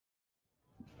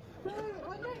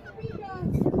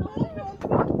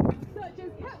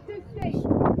nature's captive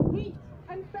state, heat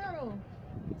and feral.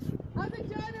 As a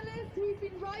journalist who's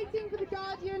been writing for The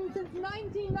Guardian since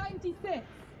 1996,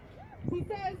 he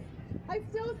says, I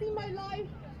still see my life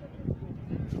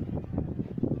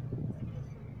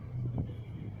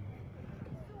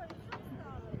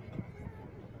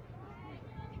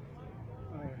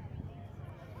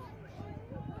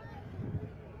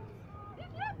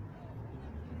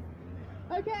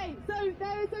Okay, so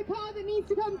there is a car that needs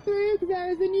to come through because there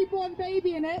is a newborn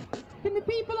baby in it. Can the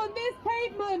people on this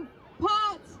pavement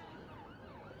part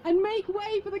and make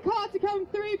way for the car to come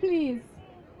through, please?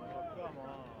 Oh, come on.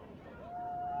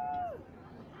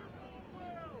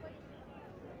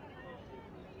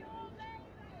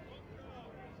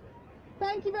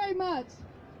 Thank you very much.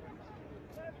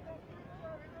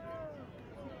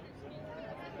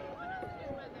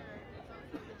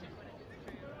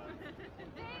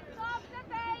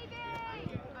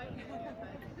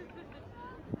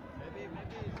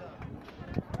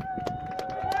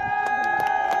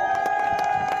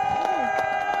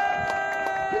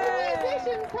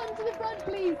 Come to the front,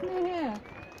 please, near here.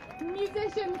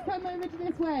 Musicians, come over to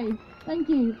this way. Thank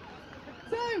you.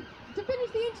 So, to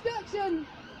finish the introduction,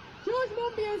 George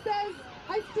Monbiot says,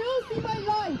 I still see my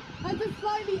life as a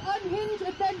slightly unhinged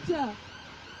adventure,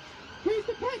 whose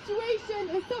perpetuation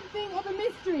is something of a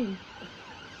mystery.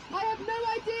 I have no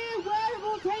idea where it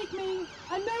will take me,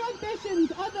 and no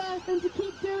ambitions other than to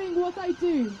keep doing what I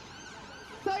do.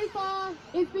 So far,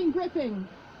 it's been gripping.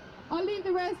 I'll leave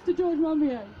the rest to George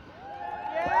Monbiot.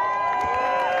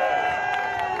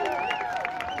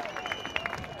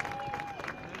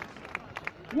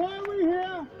 Why are we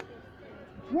here?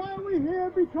 Why are we here?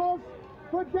 Because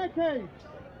for decades,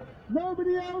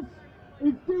 nobody else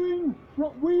is doing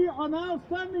what we are now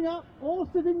standing up or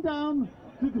sitting down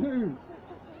to do.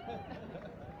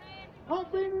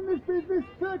 I've been in this business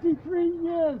 33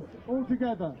 years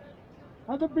altogether.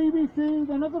 At the BBC,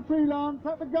 then as a freelance,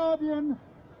 at The Guardian,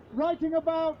 writing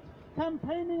about,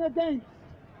 campaigning against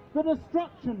the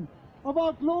destruction of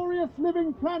our glorious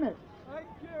living planet. Thank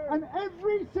you. And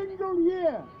every single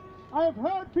year I have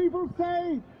heard people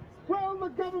say, well, the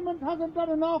government hasn't done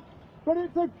enough, but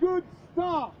it's a good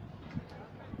start.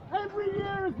 Every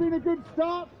year has been a good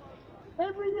start.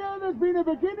 Every year there's been a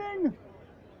beginning,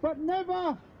 but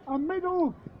never a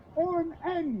middle or an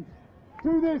end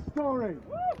to this story.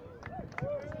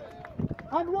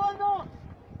 And why not?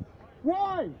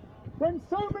 Why? When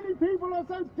so many people are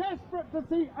so desperate to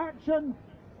see action,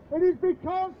 it is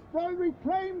because though we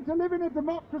claim to live in a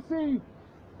democracy,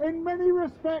 in many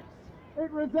respects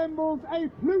it resembles a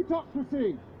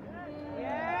plutocracy.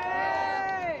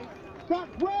 Yay!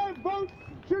 That where votes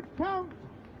should count,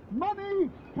 money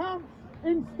counts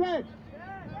instead.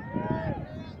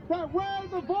 That where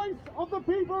the voice of the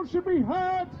people should be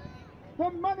heard, the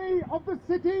money of the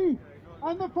city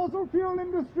and the fossil fuel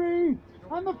industry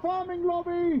and the farming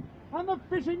lobby and the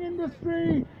fishing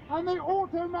industry and the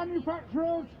auto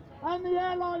manufacturers and the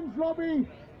airlines lobby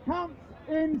counts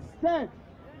instead.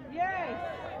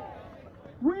 Yes!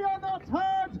 We are not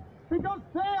heard because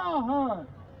they are heard.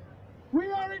 We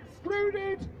are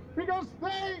excluded because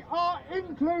they are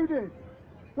included.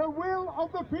 The will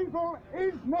of the people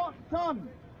is not done.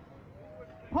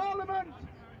 Parliament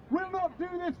will not do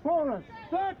this for us.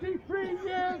 33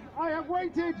 years I have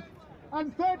waited,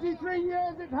 and 33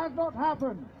 years it has not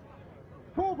happened.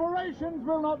 Corporations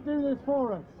will not do this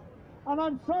for us. And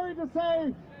I'm sorry to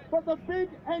say, but the big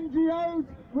NGOs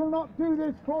will not do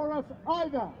this for us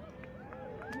either.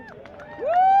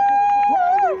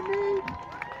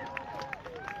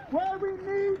 Where we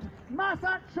need mass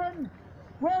action,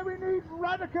 where we need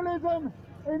radicalism,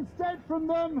 instead from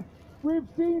them we've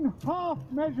seen half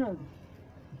measures.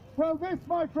 Well, this,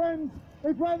 my friends,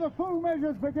 is where the full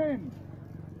measures begin.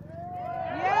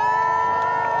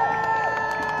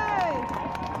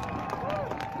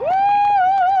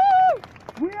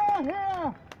 We are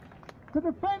here to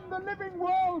defend the living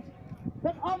world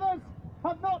that others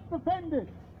have not defended.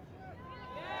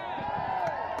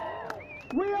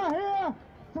 We are here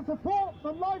to support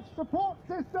the life support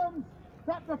systems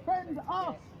that defend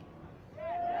us.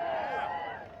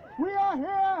 We are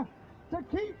here to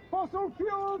keep fossil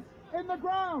fuels in the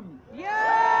ground.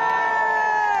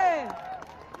 Yay!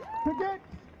 To get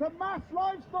the mass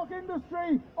livestock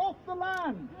industry off the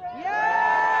land.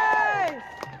 Yes!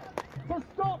 To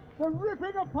stop the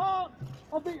ripping apart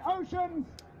of the oceans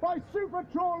by super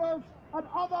trawlers and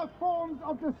other forms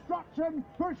of destruction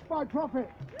pushed by profit.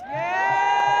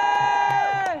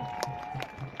 Yay!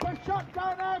 To shut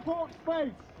down airport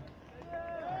space.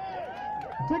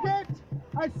 To get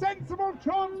a sensible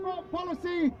transport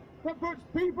policy that puts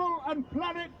people and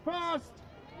planet first.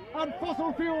 and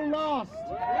fossil fuel last.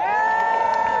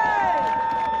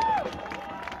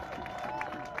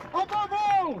 Above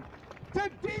all, to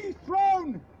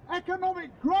dethrone economic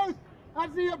growth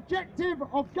as the objective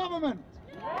of government.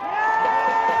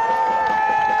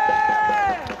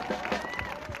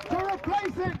 To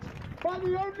replace it by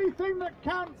the only thing that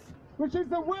counts, which is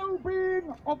the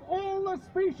well-being of all the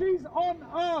species on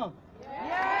Earth.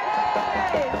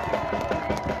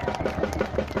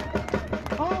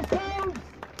 Ourselves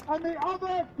and the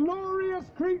other glorious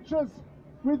creatures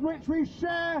with which we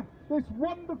share this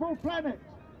wonderful planet.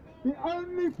 The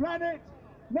only planet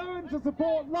known to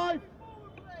support life,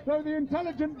 though the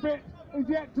intelligent bit is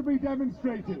yet to be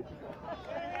demonstrated.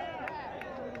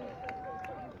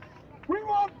 We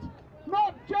want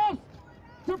not just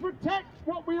to protect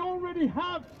what we already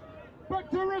have, but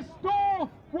to restore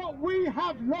what we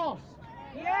have lost.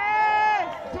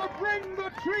 Yes! To bring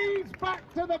the trees back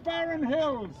to the barren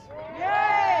hills.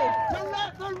 Yes! To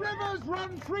let the rivers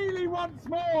run freely once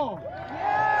more.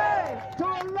 Yes! To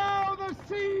allow the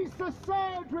seas to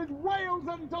surge with whales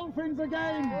and dolphins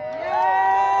again.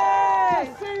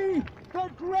 Yes! To see the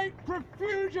great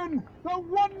profusion, the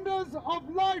wonders of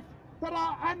life that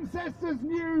our ancestors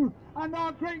knew and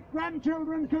our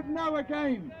great-grandchildren could know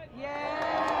again.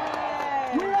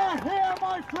 Yes! We are here,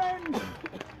 my friends,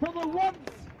 for the once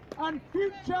and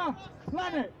future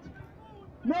planet.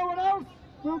 No one else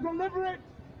will deliver it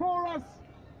for us.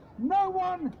 No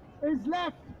one is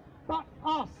left but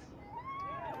us.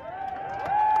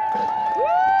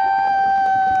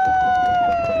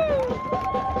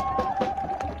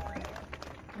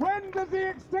 When does the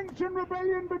Extinction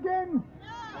Rebellion begin?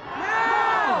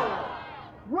 Now!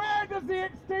 Where does the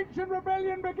Extinction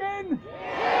Rebellion begin?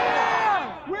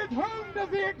 Here! With whom does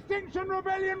the Extinction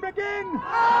Rebellion begin?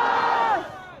 Us!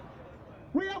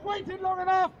 We have waited long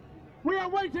enough. We are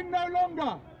waiting no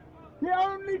longer. The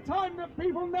only time that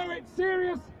people know it's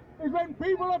serious is when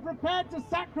people are prepared to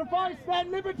sacrifice their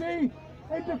liberty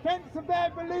in defense of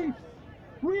their beliefs.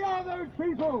 We are those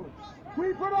people.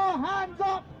 We put our hands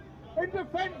up in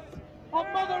defense of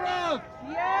Mother Earth.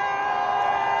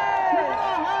 Yes! We put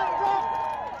our hands up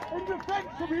in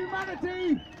defense of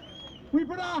humanity. We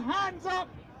put our hands up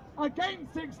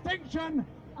against extinction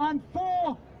and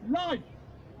for life.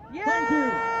 Yes! Thank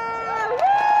you.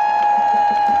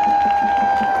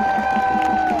 Woo!